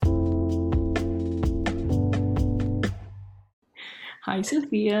Hi,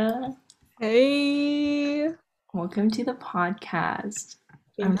 Sophia. Hey, Welcome to the podcast.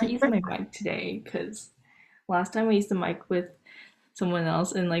 I'm thank not you using for. my mic today because last time I used the mic with someone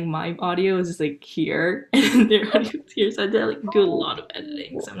else and like my audio was just like here and their audio was here. So I had to like do a lot of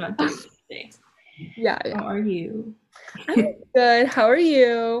editing. So I'm not doing it today. Yeah, How yeah. are you? I'm good. How are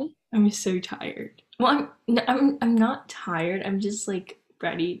you? I'm so tired. Well, I'm not tired. I'm just like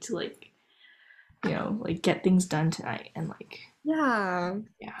ready to like get things done tonight and like Yeah,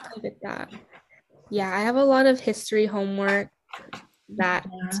 yeah. I get that. Yeah, I have a lot of history homework that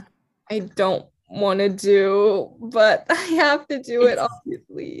Yeah. I don't want to do, but I have to do it, It's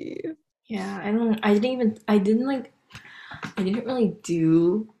obviously. yeah, I didn't really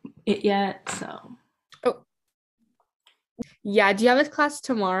do it yet, so Oh, yeah. Do you have a class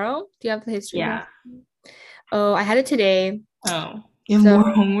tomorrow? Do you have the history class? yeah. Oh, I had it today. Oh, you have So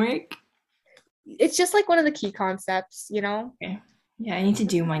more homework? it's just like one of the key concepts. Okay. Yeah, I need to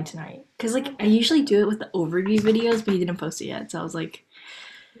do mine tonight. Cause like I usually do it with the overview videos, but he didn't post it yet, so I was like,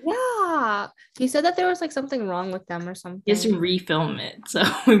 Yeah. You said that there was like something wrong with them or he has to something. refilm it, so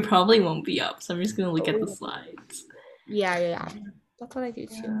it probably won't be up. So I'm just gonna look at the Oh. slides. Yeah, yeah, yeah. That's what I do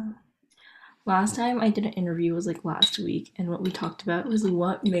too. Yeah. Last time I did an interview was like last week, and what we talked about was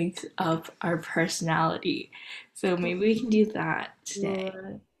what makes up our personality. So maybe we can do that today.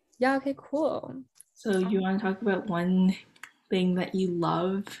 Sure. Yeah, okay, cool. So you want to talk about one thing that you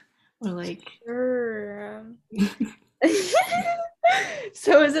love or like Sure.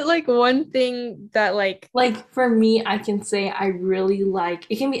 So is it like one thing that for me I can say I really like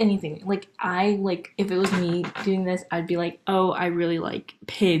it can be anything. Like I like if it was me doing this, I'd be like, "Oh, I really like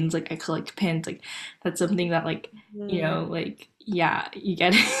pins. Like I collect pins. Like that's something that mm, like yeah, you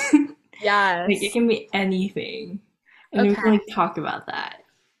get it." Like it yes. can be anything. And then we Okay. can like talk about that.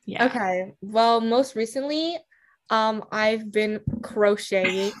 Yeah. Okay. Well, most recently, I've been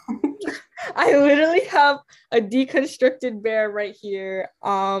crocheting. I literally have a deconstructed bear right here.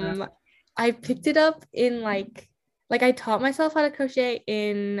 I picked it up in like I taught myself how to crochet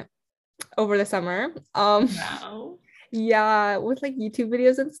in over the summer. Wow. Yeah, with like YouTube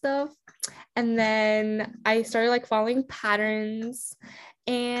videos and stuff. And then I started like following patterns.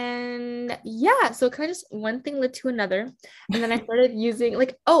 And yeah, so kind of just one thing led to another. And then I started using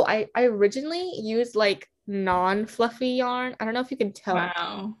I originally used like non-fluffy yarn. I don't know if you can tell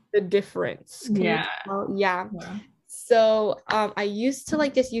Wow. the difference. Can you Yeah. tell? Yeah. Wow. So I used to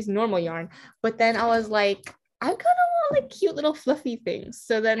like just use normal yarn, but then I was like, I kind of want like cute little fluffy things.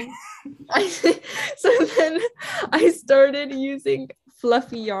 I so then I started using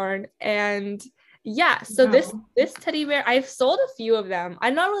fluffy yarn and yeah, so this Wow. this teddy bear, I've sold a few of them.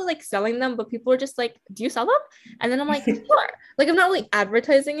 I'm not really like selling them, but people are just like, "Do you sell them?" And then I'm like, "Sure." Like I'm not really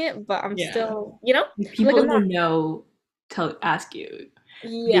advertising it, but I'm Yeah. still, like People I'm in the not. know tell ask you. They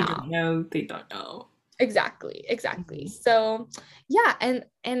Yeah, don't know, they don't know. exactly. Mhm. So yeah,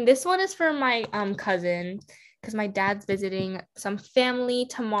 and this one is for my cousin because my dad's visiting some family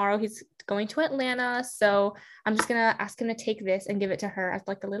tomorrow. He's going to Atlanta, so I'm just gonna ask him to take this and give it to her as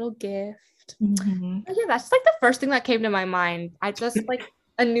like a little gift. Mhm. But yeah, that's like the first thing that came to my mind. I just like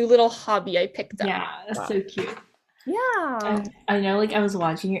a new little hobby I picked up. Yeah, that's Wow. so cute. Yeah. And I know like I was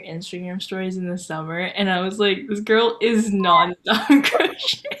watching your Instagram stories in the summer and I was like, this girl is non-stop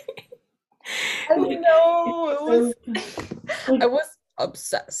crochet. I Like, it's know it was so like I was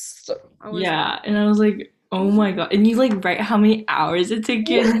obsessed. I was yeah, and I was like, oh my God. And you like write how many hours it took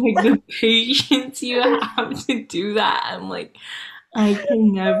you and like the patience you have to do that. I'm like, I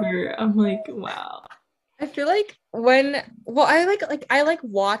can never. I'm like, wow. I feel like I like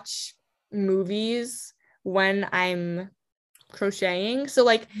watch movies when I'm crocheting. So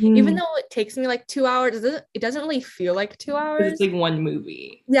like even Mm. though it takes me like 2 hours, it doesn't really feel like two Because it's hours. like one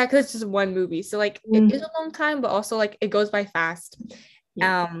movie. Yeah, because it's just one movie. So like it is Mm. a long time, but also like it goes by fast.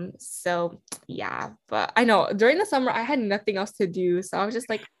 Yeah. So yeah, but I know during the summer I had nothing else to do. So I was just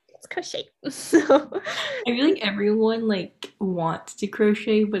like, let's crochet. So I feel like everyone like wants to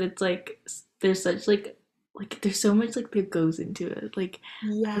crochet, but it's like there's such like there's so much like that goes into it. Like I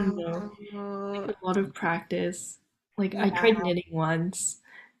yeah. don't know, like a lot of practice. Like I Yeah. tried knitting once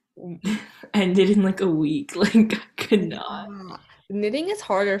and did in like a week. Like I could not. Yeah. Knitting is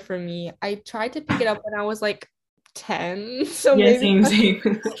harder for me. I tried to pick it up when I was like 10, so Yeah, maybe same, that's, same.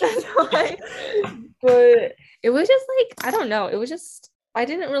 that's why. But it was just like, I don't know. It was just, I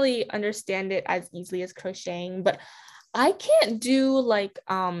didn't really understand it as easily as crocheting, but I can't do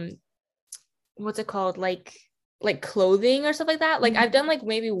what's it called? Like clothing or stuff like that. Like I've done like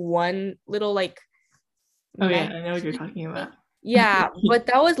maybe one little like Oh yeah, mesh I know what you're thing. talking about. Yeah, but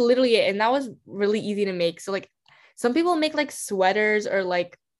that was literally it, and that was really easy to make. So like some people make like sweaters or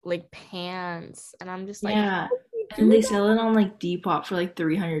like pants, and I'm just like, how Yeah. do you And do they sell it on like Depop for like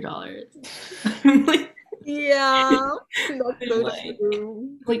 $300. that? I'm like, Yeah, that's I'm so like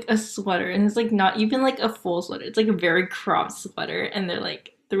true. like a sweater, and it's like not even like a full sweater. It's like a very cropped sweater, and they're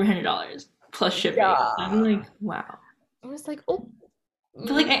like $300 plus shipping. I'm Yeah. like, wow. I was like, oh,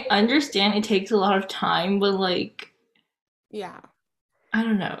 But like mm, I understand it takes a lot of time, but like yeah. I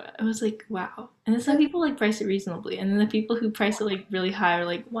don't know. It was like wow. And then some Like, people like price it reasonably, and then the people who price it like really high are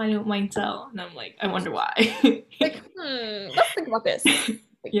like, why don't mine sell? And I'm like, I wonder why. let's think about this.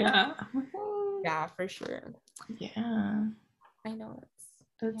 Like, Yeah. yeah, for sure. Yeah. I know it's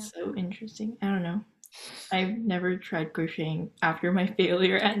yeah. That's so interesting. I don't know. I've never tried crocheting after my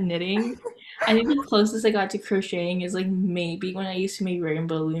failure at knitting. I think the closest I got to crocheting is like maybe when I used to make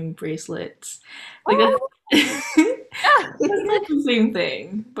rainbow loom bracelets. Like that's Oh, that's yeah. not the same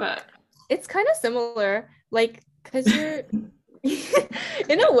thing, but It's kind of similar, like, because you're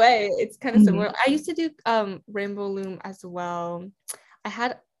in a way, it's kind of similar. Mhm. I used to do rainbow loom as well. I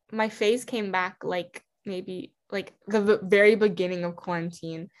had my phase came back like maybe like the very beginning of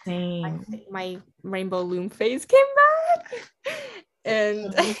quarantine. Same. My rainbow loom phase came back.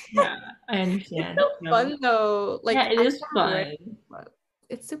 And Yeah, I it's understand. so No. fun though. Yeah, Like it I is can't wear it, fun. but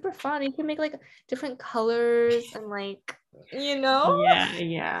it's super fun. You can make like different colors and like, you know? Yeah,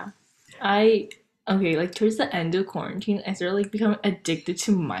 yeah. I okay, like towards the end of quarantine, I started like becoming addicted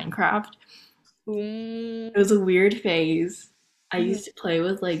to Minecraft. It Mm. was a weird phase. I Mhm. used to play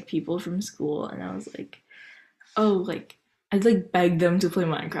with like people from school, and I was like, oh, like I'd like beg them to play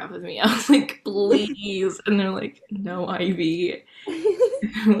Minecraft with me. I was like, please, and they're like, no, Ivy.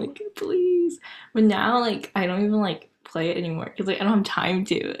 I'm like, please. But now, like, I don't even like play it anymore because like I don't have time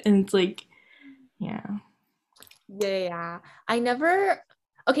to, and it's like, yeah. Yeah. I never,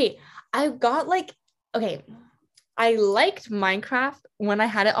 okay, I got like, okay, I liked Minecraft when I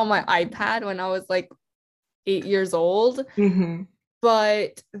had it on my iPad when I was like 8 years old, Hmm.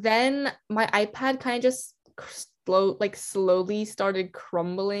 but then my iPad kind of just slowly started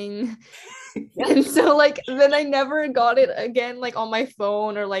crumbling. And so like then I never got it again like on my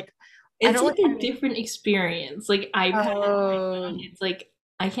phone or like I It's don't like like a different experience. Like iPad and oh iPhone, it's like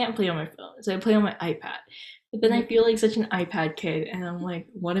I can't play on my phone, so I play on my iPad. But then I mhm. feel like such an iPad kid, and I'm like,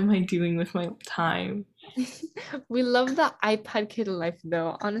 what am I doing with my time? We love the iPad kid life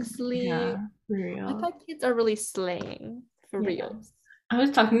though. Honestly, Yeah, for real. iPad kids are really slaying for Yeah. reals. I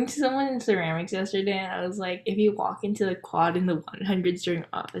was talking to someone in ceramics yesterday, and I was like, if you walk into the quad in the 100s during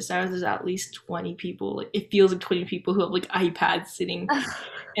office hours, there's at least 20 people. Like, it feels like 20 people who have like iPads sitting,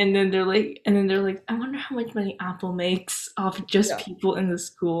 and then they're like, I wonder how much money Apple makes off just Yeah. people in the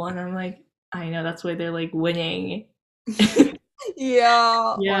school. And I'm like, I know that's why they're like winning.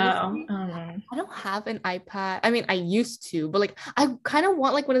 Yeah, Yeah, honestly, I don't know. I don't have an iPad. I mean, I used to, but like I kind of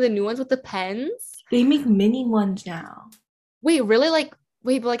want like one of the new ones with the pens. They make mini ones now. Wait, really? Like,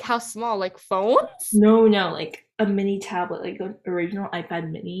 wait, but like how small? Like phones? No, no, like a mini tablet, like an original iPad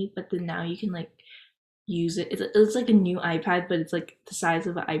mini, but then now you can like use it. It's like a new iPad, but it's like the size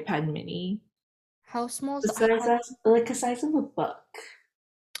of an iPad mini. How small is The the size iPad? that's like the size of a book.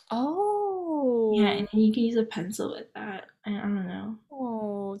 Yeah, Oh, and then you can use a pencil with that. I don't know.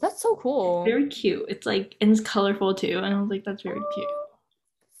 oh, that's so It's cool. very cute. It's like and it's colorful too, and I was like, that's very cute. Oh,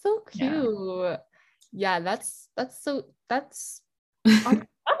 so Yeah. cute. Yeah, that's so that's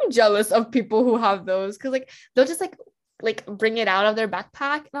I'm jealous of people who have those because like they'll just like bring it out of their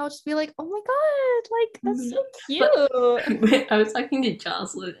backpack and I'll just be like, oh my God, like that's so But, cute. I was talking to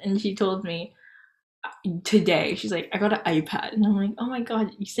Jocelyn, and she told me today, she's like, I got an iPad. And I'm like, oh my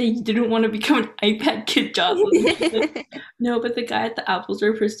God, you say you didn't want to become an iPad kid, Jocelyn. And she's like, no, but the guy at the Apple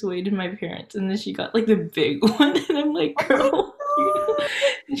store persuaded my parents. And then she got like the big one. And I'm like, Oh my girl.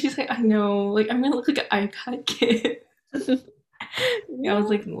 And she's like, I know, like I'm gonna look like an iPad kid. God. Yeah, I Yeah. was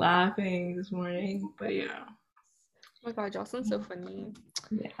like laughing this morning, but yeah, Oh my God, Jocelyn's so funny.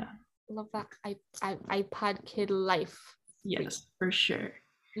 yeah, Love that iPad kid life. yes, for sure.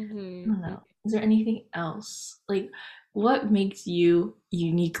 I Mm-hmm. don't know. Is there anything else? Like, what makes you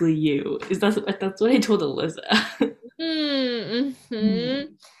uniquely you? Is that's what I told Alyssa.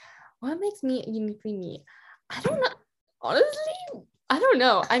 Mm-hmm. What makes me uniquely me? I don't know. Honestly, I don't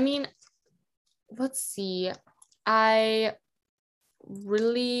know. I mean, let's see. I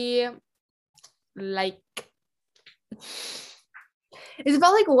really like is it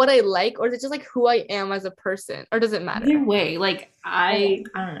about like what I like or is it just like who I am as a person or does it matter? Either way, like Okay.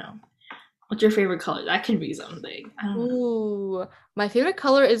 I don't know. What's your favorite color? That could be something. I don't know. Ooh, my favorite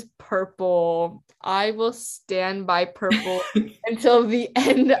color is purple. I will stand by purple until the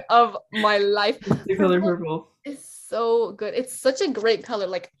end of my life. What's your color Purple purple? is so good. It's such a great color.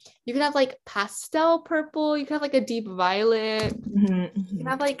 Like you can have like pastel purple, you can have like a deep violet, you can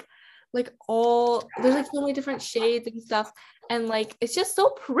have like all there's like so many different shades and stuff. And like it's just so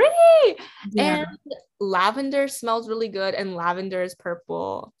pretty. Yeah. And lavender smells really good, and lavender is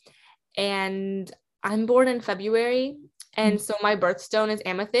purple. And I'm born in February, and so my birthstone is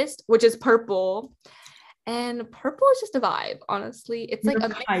amethyst, which is purple. And purple is just a vibe, honestly. It's You're like a a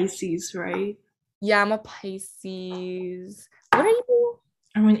mix. Pisces, right? Yeah, I'm a Pisces. What are you?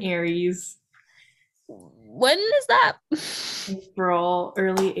 I'm an Aries. When is that? April,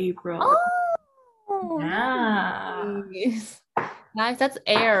 early April. Oh, Yeah. nice. Nice. That's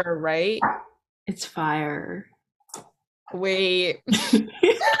air, right? It's fire. Wait.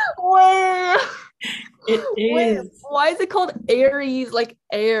 It Wait. Wait. is. Why is it called Aries like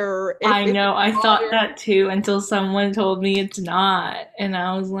air if I it's know. I thought water? that too until someone told me it's not. And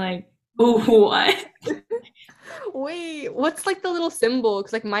I was like, oh, what? Wait, what's like the little symbol?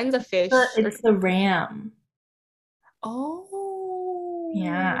 Because like mine's a fish or It's the ram.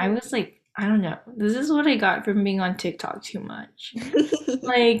 Yeah, I oh. was like, I don't know. This is what I got from being on TikTok too much.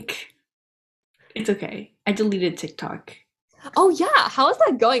 Like, it's okay. I deleted TikTok. Oh yeah, how is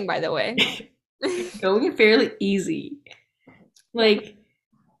that going by the way? Going fairly easy. Like,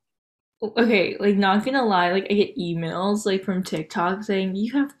 okay, like not gonna lie, like I get emails like from TikTok saying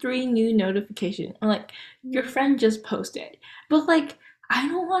you have 3 new notifications. I'm like, your friend just posted. But like I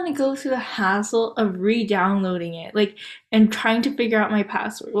don't want to go through the hassle of re-downloading it, like and trying to figure out my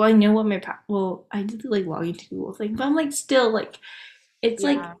password. Well, I know what my well, I did like log into Google thing, but I'm like still like it's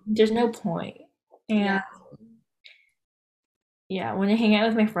like Yeah. there's no point. And Yeah. yeah, when I hang out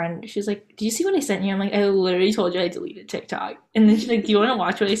with my friend, she's like, "Did you see what I sent you?" I'm like, "I literally told you I deleted TikTok." And then she's like, "Do you want to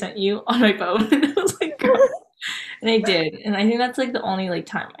watch what I sent you on my phone?" And I was like, "Girl," and I did. And I think that's like the only like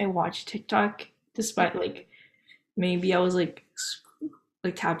time I watched TikTok, despite like maybe I was like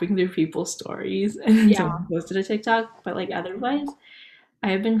tapping through people's stories and then Yeah. someone posted a TikTok, but like otherwise, I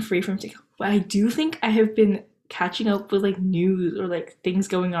have been free from TikTok. But I do think I have been catching up with like news or like things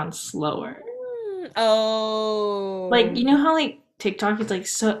going on slower. Like Oh. you know how like TikTok is like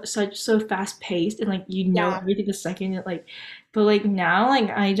so fast paced and like you know Yeah, everything the second it like but like now like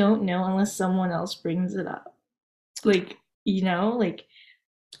I don't know unless someone else brings it up. Like like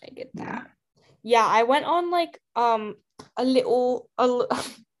I get yeah. that. Yeah, I went on like a little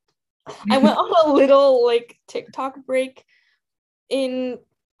I went on a little like TikTok break in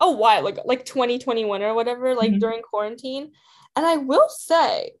a while, like 2021 or whatever, like Mhm. during quarantine. And I will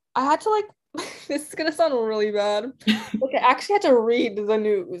say, I had to like this is gonna sound really bad. Like I actually had to read the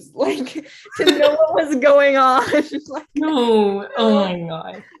news, like to know what was going on. Like, No, oh no. my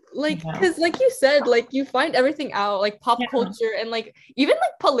god. Like, No. because like you said, like you find everything out, like pop Yeah. culture and like even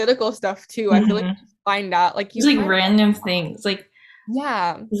like political stuff too. I feel like Mhm. you find out, like you Just like find, random things.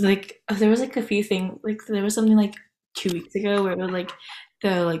 yeah. Like there was like a few things like there was something like 2 weeks ago where it was like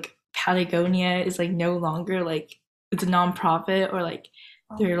the like Patagonia is like no longer like it's a nonprofit or like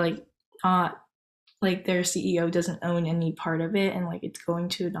they're like not like their CEO doesn't own any part of it and like it's going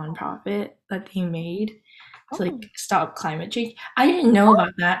to a nonprofit that they made to Oh, like stop climate change. I didn't know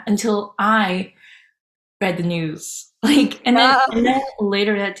about that until I read the news. Like yeah. and then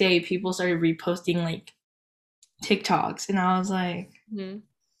later that day people started reposting like TikToks and I was like, Mhm.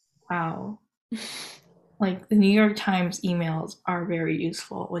 wow. Like the New York Times emails are very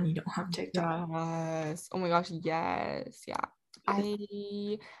useful when you don't have TikTok. Yes. Oh my gosh, yes. Yeah.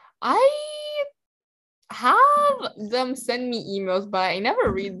 I have them send me emails, but I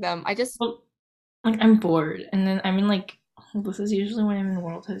never read them. I just Well, like I'm bored and then I'm in like this is usually when I'm in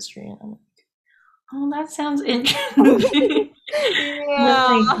world history and I'm like, oh, that sounds interesting. But yeah.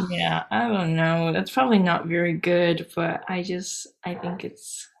 like, yeah, I don't know. That's probably not very good, but I think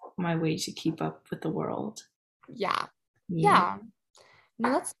it's my way to keep up with the world. Yeah. Yeah. Yeah.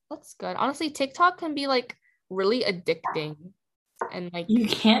 No, that's good. Honestly, TikTok can be like really addicting and like You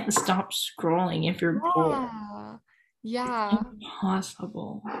can't stop scrolling if you're bored. yeah. It's Yeah.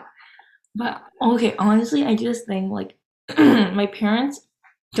 impossible. Yeah. But okay, honestly, I do this thing like my parents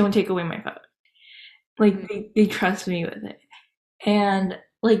don't take away my phone. Like Mhm. they trust me with it. And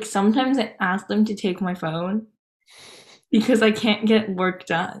like sometimes I ask them to take my phone because I can't get work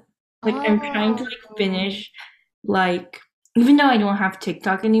done. Like I'm trying to like Oh, finish like even though I don't have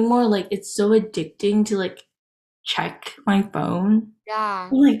TikTok anymore, like it's so addicting to like check my phone. yeah.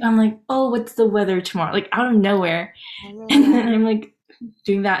 Like I'm like, oh, what's the weather tomorrow? Like out of nowhere. And then Yeah. I'm like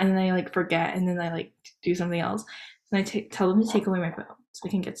doing that and then I like forget and then I like do something else. And tell them to take away my phone so I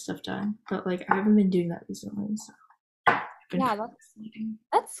can get stuff done. But like I haven't been doing that recently, so I've been Yeah, procrastinating.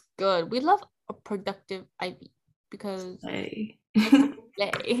 that's good. We love a productive Ivy. because Slay. it's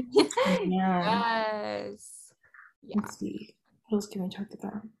play. Yeah. Yes. Yeah. Let's see. What else can we talk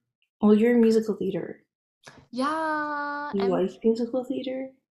about? Well, you're in musical theater. Yeah. You And like musical theater?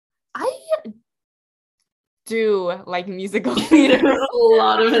 I do like musical There theater. was a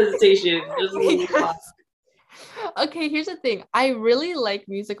lot of hesitation. There's a lot. Because okay, here's the thing. I really like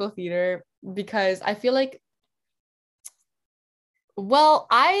musical theater because I feel like, well,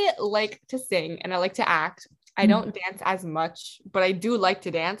 I like to sing and I like to act. I don't dance as much, but I do like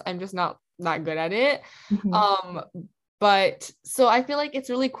to dance. I'm just not that good at it. Mm-hmm. Um, but so I feel like it's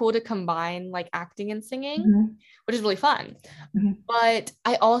really cool to combine like acting and singing, Hmm. which is really fun. Hmm. But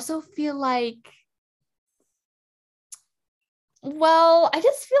I also feel like, well, I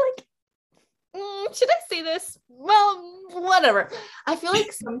just feel like, should I say this? Well, whatever. I feel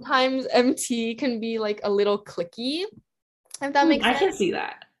like sometimes MT can be like a little clicky, if that makes I sense. can see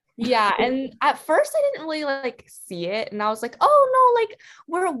that. Yeah, and at first I didn't really like see it, and I was like, "Oh no, like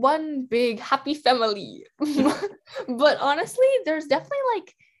we're one big happy family." But honestly, there's definitely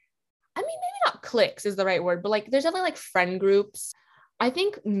like, I mean, maybe not cliques is the right word, but like there's definitely like friend groups. I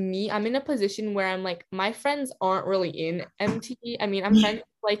think I'm in a position where I'm like, my friends aren't really in MT. I mean, I'm friends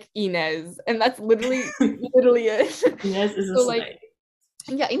with like Inez, and that's literally it. Inez is a So like,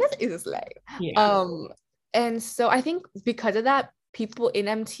 slay. yeah, Inez is a slay. Yeah. Um, and so I think because of that, people in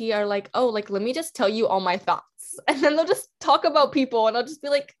MT are like, oh, like let me just tell you all my thoughts. And then they'll just talk about people and I'll just be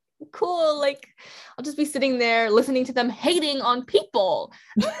like, cool, like I'll just be sitting there listening to them hating on people.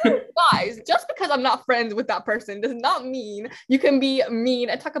 Guys, just because I'm not friends with that person does not mean you can be mean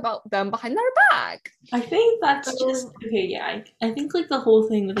and talk about them behind their back. I think that's just So okay. Yeah, I think like the whole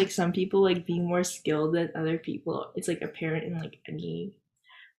thing with like some people like being more skilled than other people, it's like apparent in like any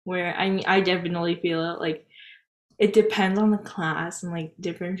where I mean I definitely feel it like it depends on the class and like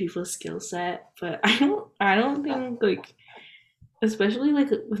different people's skill set, but I don't think like especially like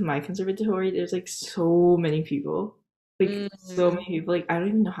with my conservatory, there's like so mm, many people. Like I don't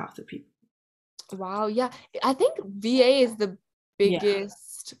even know half the people. wow, yeah. I think VA is the Yeah,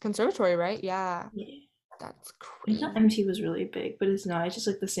 biggest conservatory, right? Yeah. yeah. That's I thought crazy. MT was really big, but it's not. It's just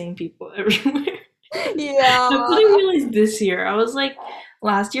like the same people everywhere. That's what Yeah. I realized this year. I was like,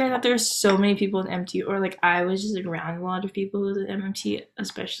 last year I thought there were so many people in MT, or like I was just like around a lot of people who was in MT,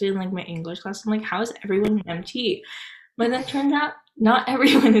 especially in like my English class. I'm like, how is everyone in MT? But then turns out not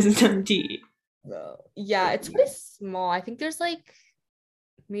everyone is in MT. Yeah, it's pretty small. I think there's like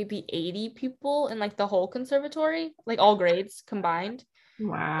maybe 80 people in like the whole conservatory, like all grades combined. Like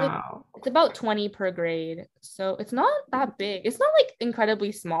Wow. it's about 20 per grade. So it's not that big. It's not like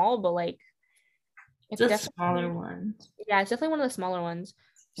incredibly small, but like it's The smaller definitely, ones. yeah, it's definitely one of the smaller ones.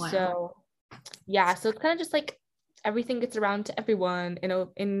 Wow. So yeah, so it's kind of just like everything gets around to everyone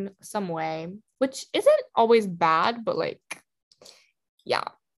in some way, which isn't always bad, but like yeah.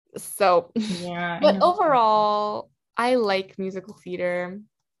 So Yeah, I but know. overall, I like musical theater.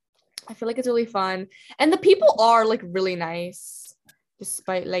 I feel like it's really fun. And the people are like really nice,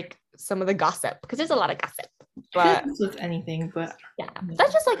 despite like some of the gossip, because there's a lot of gossip. I feel like But this with anything, but yeah, yeah,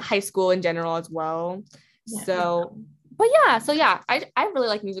 that's just like high school in general as well. yeah. So, but yeah, so yeah, I really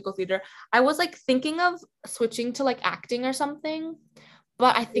like musical theater. I was like thinking of switching to like acting or something,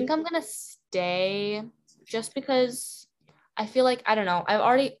 but I think I'm gonna stay just because I feel like I don't know. I've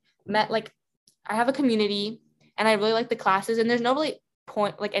already met like I have a community and I really like the classes and there's no really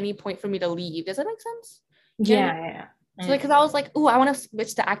point like any point for me to leave. Does that make sense? You know what I mean? Yeah, So like, because I was like, oh, I want to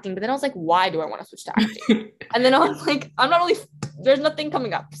switch to acting, but then I was like, why do I want to switch to acting? yeah. And then I was like, I'm not really. There's nothing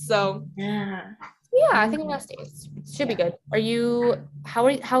coming up, so Yeah. yeah, I think I'm gonna stay. It should be Yeah. good. Are you? How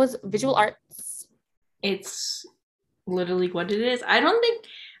is visual arts? It's literally what it is. I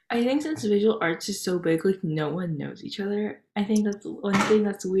think since visual arts is so big, like no one knows each other. I think that's one thing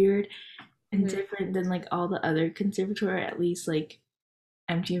that's weird and Mhm. different than like all the other conservatory, at least like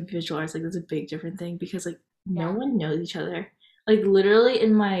MT and visual arts, like that's a big different thing because like no Yeah. one knows each other. Like literally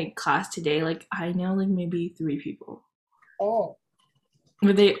in my class today, like I know like maybe three people. Oh.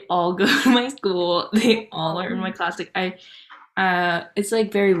 But they all go to my school. They all are in my Um, class. Like I it's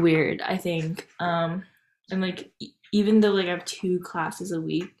like very weird, I think. And like even though like I have two classes a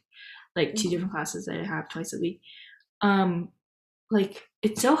week, like two different classes that I have twice a week, um, like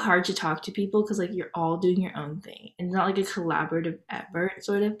it's so hard to talk to people because like you're all doing your own thing. It's not like a collaborative effort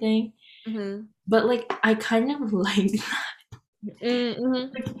sort of thing. mm-hmm. But like I kind of like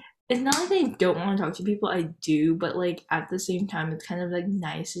Mm-hmm. like it's not like I don't want to talk to people. I do, but like at the same time, it's kind of like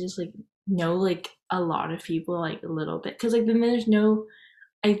nice to just like know like a lot of people like a little bit because like then there's no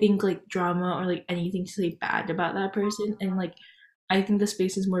I think like drama or like anything to say bad about that person and like I think the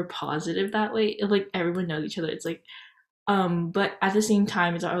space is more positive that way. Like everyone knows each other. It's like but at the same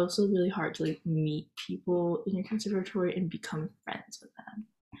time, it's also really hard to like meet people in your conservatory and become friends with them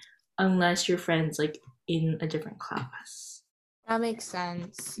unless you're friends like in a different class. That makes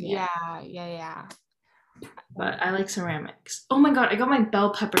sense. Yeah. Yeah. But I like ceramics. Oh my god, I got my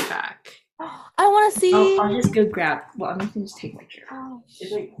bell pepper back. I want to see. I'll just go grab. Well, I'm just gonna just take my chair. Oh,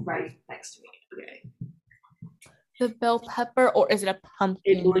 It's like right next to me. Okay. the bell pepper, or is it a It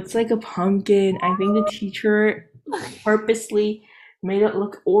pumpkin? looks like a pumpkin. I think the teacher purposely made it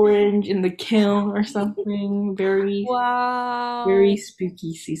look orange in the kiln or something. Very, very Wow.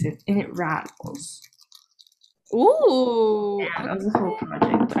 spooky season. And it rattles. Ooh. Yeah, that was a whole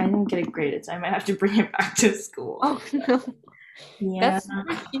project, but I didn't get it graded, so I might have to bring it back to school. Oh no. Yeah. That's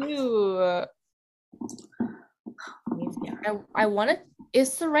super cute. Yeah. I want to.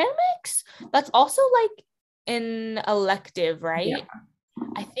 Is ceramics? That's also like an elective, right? Yeah.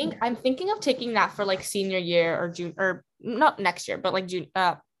 I'm thinking of taking that for like senior year or June, or not next year, but like June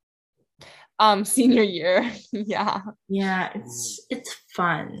senior year. Yeah. Yeah, it's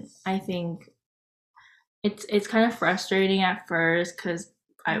fun. I think it's kind of frustrating at first because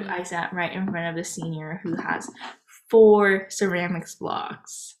I sat right in front of the senior who has 4 ceramics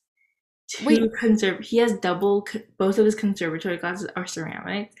blocks. Wait. He has both of his conservatory classes are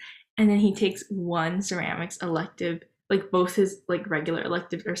ceramics, and then he takes one ceramics elective, like both his like regular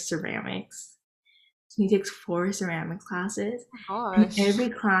electives are ceramics. So he takes 4 ceramics classes. Oh And gosh. every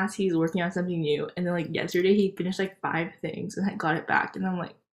class he's working on something new. And then like yesterday he finished like 5 things and I got it back. And I'm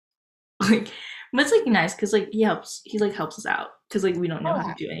like but it's like nice because like he like helps us out because like we don't know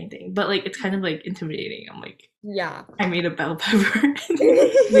how to do anything. But like it's kind of like intimidating. I'm like, Yeah. I made a bell pepper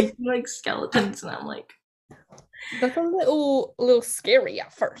making like skeletons and I'm like, That's a little scary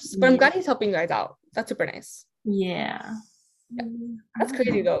at first, but I'm glad he's helping you guys out. That's super nice. yeah. That's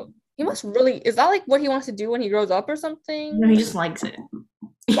crazy though. He must really, is that like what he wants to do when he grows up or something? No, he just likes it.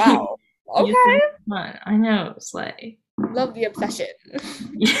 Wow. He Okay. just thinks it's fun. I know, slay. Love the obsession.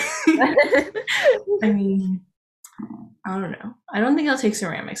 I mean, I don't know. I don't think I'll take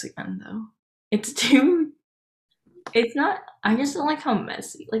ceramics again though. It's too. It's not. I just don't like how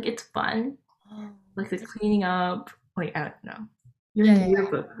messy. Like it's fun, like the cleaning up. Like I don't know. You're in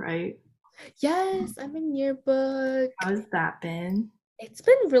yearbook, right? Yes, I'm in yearbook. How's that been? It's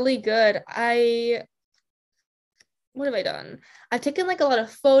been really good. What have I done? I've taken like a lot of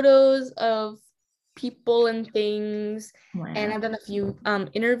photos of people and things, and I've done a few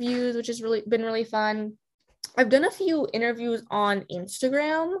interviews, which has really been really fun. I've done a few interviews on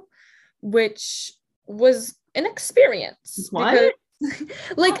Instagram, which was an experience. What? Because,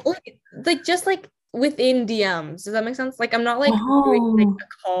 like just like within DMs. Does that make sense? Like I'm not like doing like a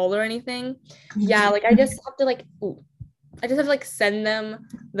call or anything. Yeah, like I just have to like send them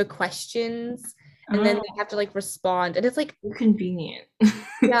the questions and then they have to like respond. And it's like convenient.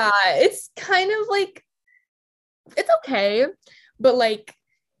 yeah, it's kind of like it's okay, but like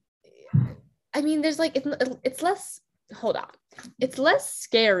I mean there's like it's less hold on. It's less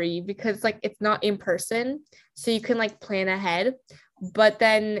scary because like it's not in person, so you can like plan ahead. But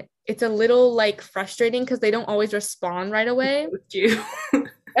then it's a little like frustrating because they don't always respond right away.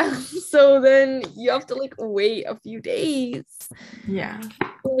 So then you have to like wait a few days. Yeah.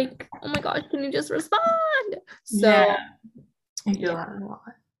 Like, oh my gosh, can you just respond? So yeah. I feel that a lot.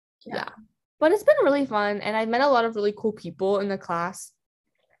 Yeah. But it's been really fun and I met a lot of really cool people in the class.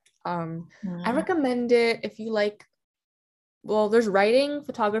 I recommend it if you like, well, there's writing,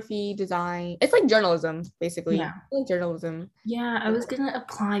 photography, design. It's like journalism, basically. Yeah. Like journalism. Yeah, I was gonna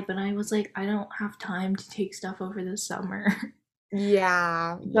apply, but I was like, I don't have time to take stuff over the summer.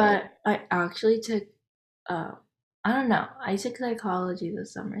 Yeah. But I actually took I don't know. I took psychology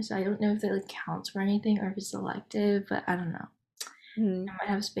this summer, so I don't know if that like counts for anything or if it's elective, but I don't know. I might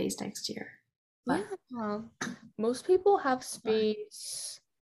have space next year. But yeah. Most people have space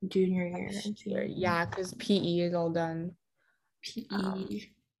junior year. Yeah, because PE is all done. PE.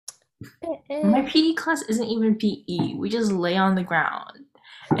 My PE class isn't even PE. We just lay on the ground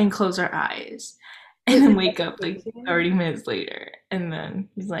and close our eyes and then wake up like 30 minutes later. And then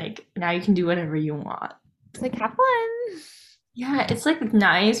he's like, now you can do whatever you want. It's like, have fun. Yeah, it's like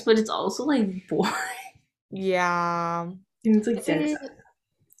nice, but it's also like boring. Yeah. And it's like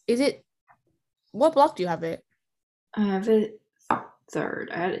is it what block do you have it? I have it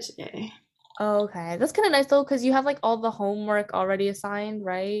 3rd. I had it today. Oh, okay. That's kind of nice though, because you have like all the homework already assigned,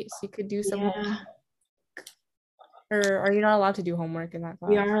 right? So you could do some homework. Or are you not allowed to do homework in that class?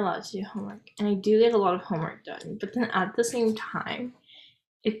 We are allowed to do homework. And I do get a lot of homework done. But then at the same time,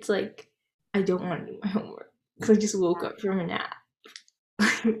 it's like I don't want to do my homework. Because I just woke up from a nap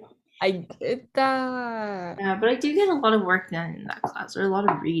I get that. Yeah, but I do get a lot of work done in that class, or a lot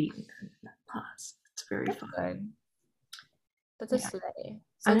of reading done in that class. It's very That's fun. good. That's a Yeah, slay.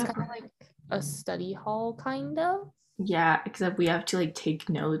 So I it's don't. kind of like a study hall, kind of. Yeah, except we have to like take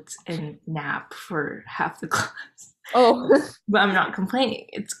notes and nap for half the class. Oh, But I'm not complaining.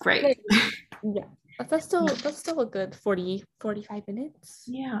 It's great. yeah. That's still a good 45 minutes.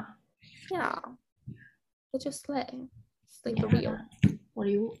 Yeah. Yeah. It's just slay. It's like the Yeah.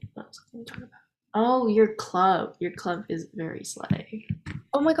 real. What else can we talk about? Oh, your club. Your club is very slay.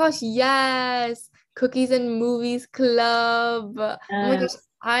 Oh my gosh, yes. Cookies and Movies Club. Oh my gosh, Yes.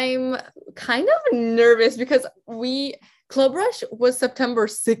 I'm kind of nervous because Club Rush was September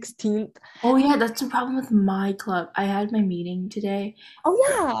 16th. Oh yeah, that's the problem with my club. I had my meeting today. Oh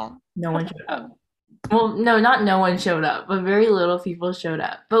yeah. No How'd one that showed up. go? Well, no, not no one showed up, but very little people showed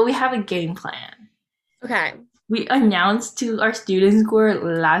up. But we have a game plan. Okay. We announced to our student score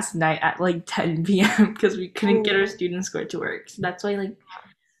last night at like 10 p.m. because we couldn't get Oh, our student score to work. So that's why like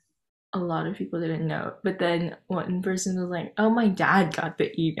a lot of people didn't know. But then one person was like, "Oh, my dad got the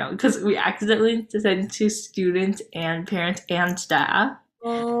email because we accidentally sent to students and parents and staff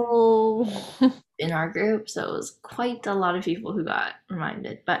oh. in our group." So it was quite a lot of people who got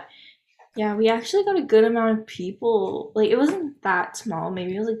reminded. But yeah, we actually got a good amount of people. Like it wasn't that small.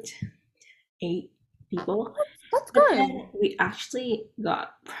 Maybe it was like 8 people. That's But good. then we actually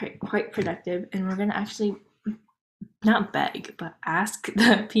got quite productive, and we're gonna actually not beg, but ask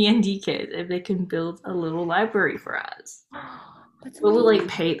the P&D kids if they can build a little library for us. That's But we'll like amazing.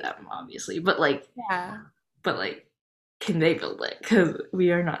 pay them, obviously. Yeah. But like, can they build it? Because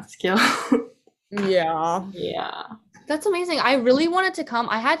we are not skilled. Yeah. Yeah, That's amazing. I really wanted to come.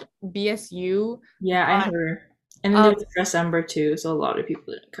 I had BSU, yeah, I but heard. And then there um was December too, so a lot of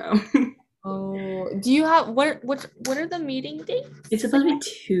people didn't come. oh, do you have what are the meeting It's dates supposed to again? be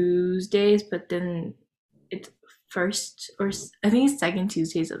Tuesdays, but then it's I think it's second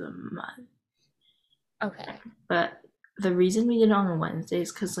Tuesdays of the month. Okay. But the reason we did it on Wednesday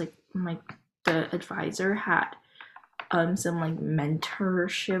is because like the advisor had some like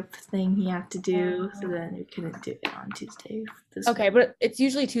mentorship thing he had to do, so then we couldn't do it on Tuesday this week. Okay, but it's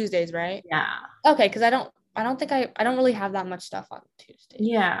usually Tuesdays, right? Yeah, Okay, because I don't really have that much stuff on Tuesdays.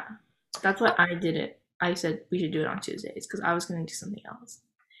 yeah, that's why I did it. I said we should do it on Tuesdays because I was gonna do something else.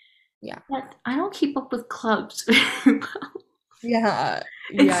 Yeah. But I don't keep up with clubs very well. Yeah.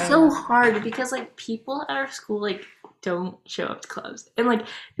 It's Yeah. so hard because like people at our school like don't show up to clubs, and like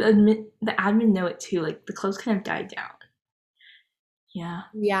the admin know it too. Like the clubs kind of died down. Yeah.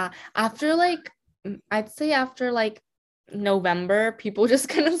 Yeah. After like I'd say after like November, people just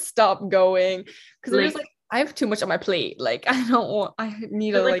kind of stop going because they're just Like, like, I have too much on my plate. Like I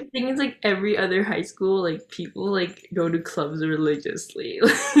need to but like the like thing is, like every other high school, like people like go to clubs religiously.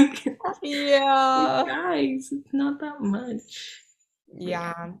 Like yeah. guys, it's not that much. But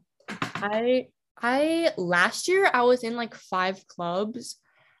yeah, Yeah. I last year I was in like 5 clubs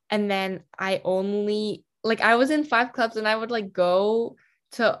and then I was in 5 clubs and I would like go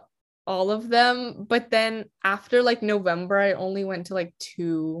to all of them, but then after like November I only went to like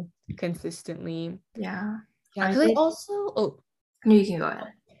 2 consistently. yeah. Yeah, I because I like. also No, you can go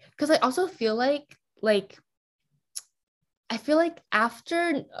ahead. because I also feel like I feel like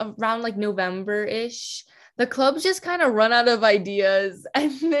after around like November-ish, the clubs just kind of run out of ideas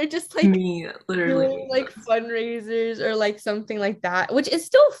and they're just like Me, doing literally. like fundraisers or like something like that, which is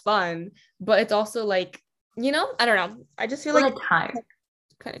still fun, but it's also like, I don't know. I just feel All like the time.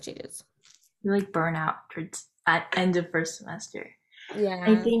 kind of changes. You like burn out towards at end of first semester. I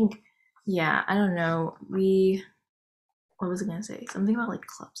Yeah. think, yeah, I don't know. What was I gonna say? Something about like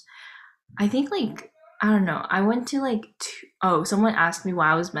clubs. I think like I don't know. I went to like someone asked me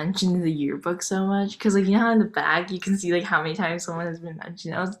why I was mentioned in the yearbook so much because like you know how in the back you can see like how many times someone has been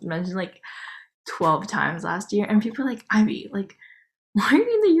mentioned. I was mentioned like 12 times last year, and people are like Ivy, like why are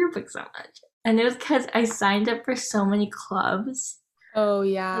you in the yearbook so much? And it was because I signed up for so many clubs. Oh Like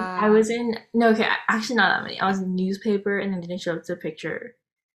I yeah. was in no, okay, actually not that many. I was in newspaper and then didn't show up to the picture.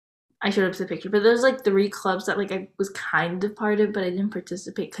 I showed up to the picture, but there's like 3 clubs that like I was kind of part of, but I didn't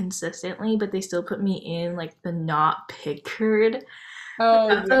participate consistently. But they still put me in like the not pictured. Oh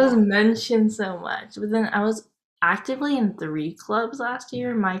That's why I was yeah. mentioned so much. But then I was actively in 3 clubs last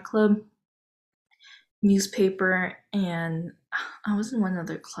year. My club, newspaper, and I was in one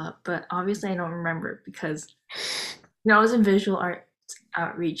other club, but obviously I don't remember because I was in visual art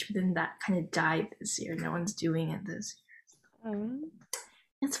outreach, but then that kind of died this year. No one's doing it this Mm.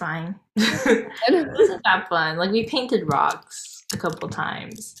 It's fine. It wasn't that fun. Like we painted rocks a couple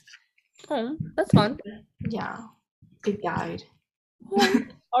times. Oh, that's fun. Yeah, it died.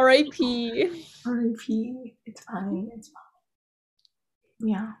 R.I.P. R.I.P. It's fine. It's fine.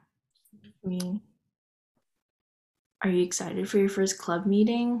 Yeah. I mean, are you excited for your first club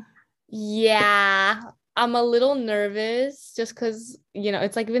meeting? Yeah, I'm a little nervous just because,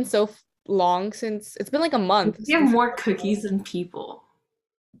 it's like been so long since it's been like a month You have since. more cookies than people.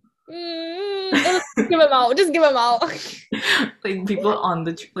 Just give them out. Just give them out. Like people on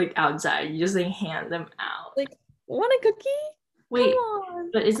the like outside, you just like hand them out. Like, want a cookie? Come Wait, on.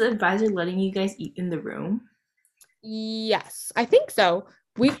 but is the advisor letting you guys eat in the room? Yes, I think so.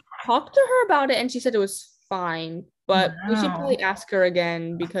 We talked to her about it and she said it was fine, but we should Wow. probably ask her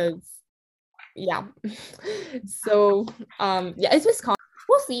again because yeah. So, yeah, it's Wisconsin.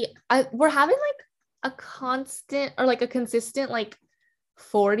 We'll see. We're having like a constant or like a consistent like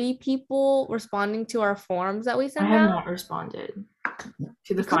 40 people responding to our forms that we I send have out. not responded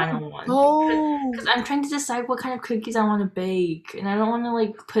to the You gotta final one go. because I'm trying to decide what kind of cookies I want to bake, and I don't want to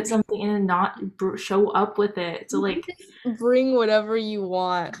like put something in and not show up with it. So You like, can just bring whatever you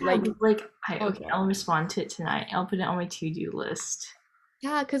want. yeah, Like, but, like okay, okay. I'll respond to it tonight. I'll put it on my to-do list.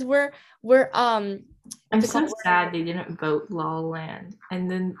 Yeah, because we're I'm what's it so called? sad they didn't vote La La Land, and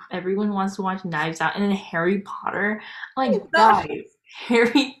then everyone wants to watch Knives Out and then Harry Potter. I'm like, The, guys,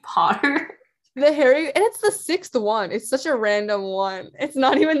 Harry Potter. the Harry, and it's the sixth one. It's such a random one. It's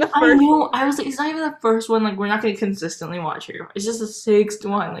not even the I first. know. I was like, it's not even the first one. Like, we're not gonna consistently watch Harry Potter. It's just the sixth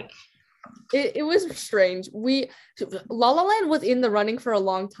one. Like, It was strange. La La Land was in the running for a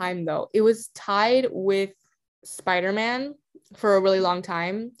long time though. It was tied with Spider-Man for a really long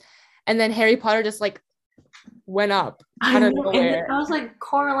time. And then Harry Potter just like went up I out of know. And then nowhere. I was like,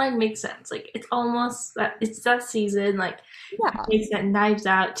 Coraline makes sense. Like, it's almost that it's that season. Like, it Yeah. makes that Knives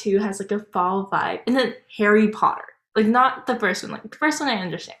Out too has like a fall vibe, and then Harry Potter. Like, not the first one. Like, the first one I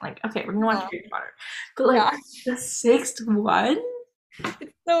understand. Like, okay, we're gonna watch Yeah. Harry Potter, but like Yeah. the sixth one.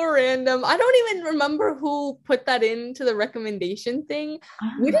 It's so random. I don't even remember who put that into the recommendation thing. I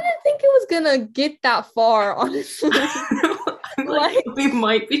don't We know. didn't think it was gonna get that far, honestly. I'm like, like, we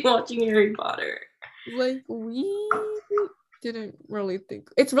might be watching Harry Potter. we didn't really think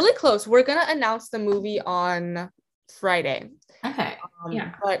it's really close. We're gonna announce the movie on Friday. Okay.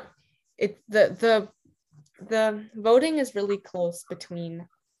 Yeah. But it's the voting is really close between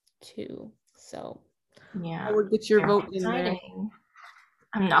two. So Yeah. I would get your Very vote in there. exciting.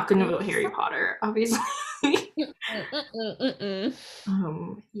 I'm not gonna vote Harry Potter, obviously.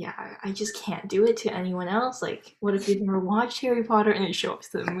 Yeah, I just can't do it to anyone else. Like, what if you've never watched Harry Potter and they show up to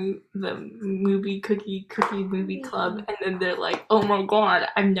the movie cookie movie club, and then they're like, "Oh my god,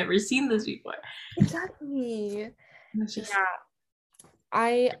 I've never seen this before." Exactly. And it's just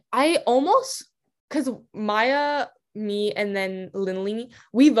Yeah. I almost because Maya, me, and then Lindley,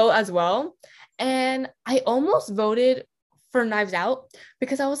 we vote as well. And I almost voted for Knives Out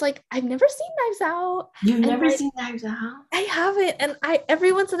because I was like, I've never seen Knives Out. you've And never like seen Knives Out. I haven't. And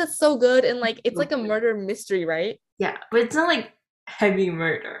everyone said it's so good. And like it's like a murder mystery, right? Yeah, but it's not like heavy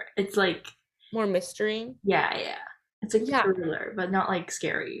murder. It's like More mystery. yeah. It's like Yeah. thriller, but not like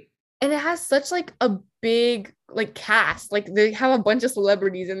scary. And it has such like a big like cast. Like they have a bunch of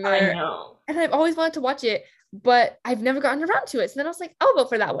celebrities in I there. know. And I've always wanted to watch it, but I've never gotten around to it. So then I was like, I'll vote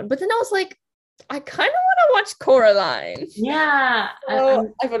for that one. But then I was like, I kind of want to watch Coraline. Yeah.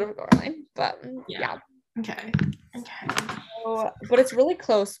 So I voted for Coraline. But Yeah. yeah. Okay. So, but it's really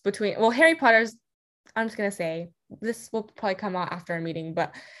close between, well, Harry Potter's, I'm just going to say, this will probably come out after a meeting,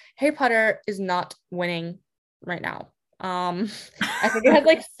 but Harry Potter is not winning right now. I think it had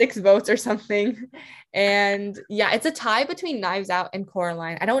like 6 votes or something. And yeah, it's a tie between Knives Out and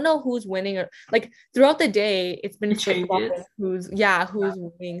Coraline. I don't know who's winning or like throughout the day, it's been It flip-flopping changes. who's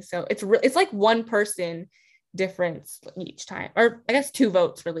winning. So it's like one person difference each time, or I guess 2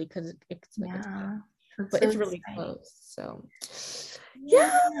 votes really because it's like Yeah. That's but so it's really exciting. close. So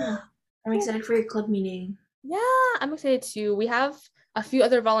yeah, Yeah. I'm excited for your club meeting. yeah, I'm excited too. We have a few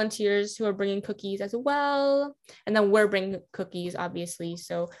other volunteers who are bringing cookies as well, and then we're bringing cookies, obviously.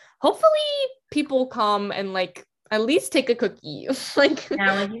 So hopefully people come and like at least take a cookie, like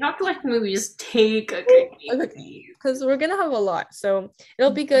Yeah, like you don't have to watch the movie, just take a a cookie, cookie, because we're gonna have a lot. So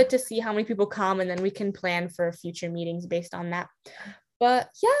it'll be good to see how many people come, and then we can plan for future meetings based on that. But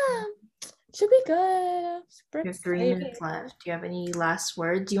yeah, should be good. Super You have 3 minutes excited. left. Do you have any last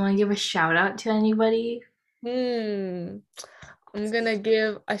words? Do you want to give a shout out to anybody? I'm gonna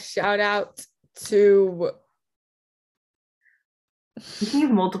give a shout out to You can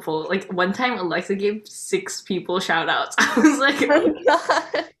give multiple. Like one time Alexa gave 6 people shout outs. I was like, oh my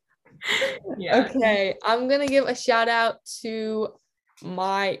God. yeah. Okay, I'm gonna give a shout out to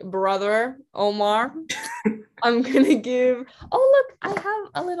my brother Omar. I'm gonna give. Oh look, I have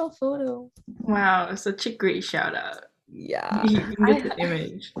a little photo. Wow, such a great shout out. Yeah, You can get the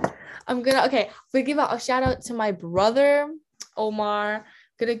image. I'm gonna. Okay, we give out a shout out to my brother Omar.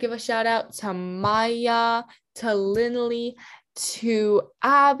 Gonna give a shout out to Maya, to Lindley, to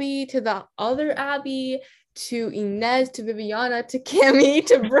Abby, to the other Abby, to Inez, to Viviana, to Cami,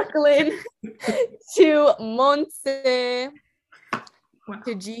 to Brooklyn, to Monse, Wow.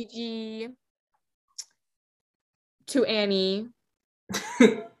 to Gigi, to Annie,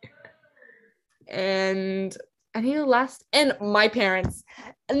 and I need the last, and my parents.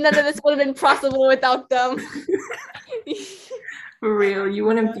 And none of this would have been possible without them. For real, you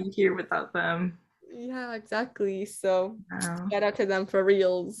wouldn't be here without them. Yeah, exactly. So Wow. shout out to them for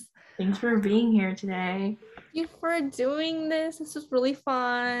reals. Thanks for being here today. Thank you for doing this. This was really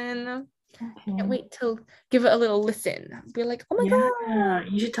fun. Okay. Can't wait to give it a little listen. Be like, oh my Yeah,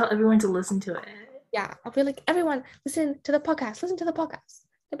 God. you should tell everyone to listen to it. Yeah, I'll be like, everyone, listen to the podcast. Listen to the podcast.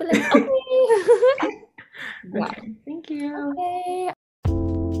 They'll be like, okay. Okay, thank you. Okay.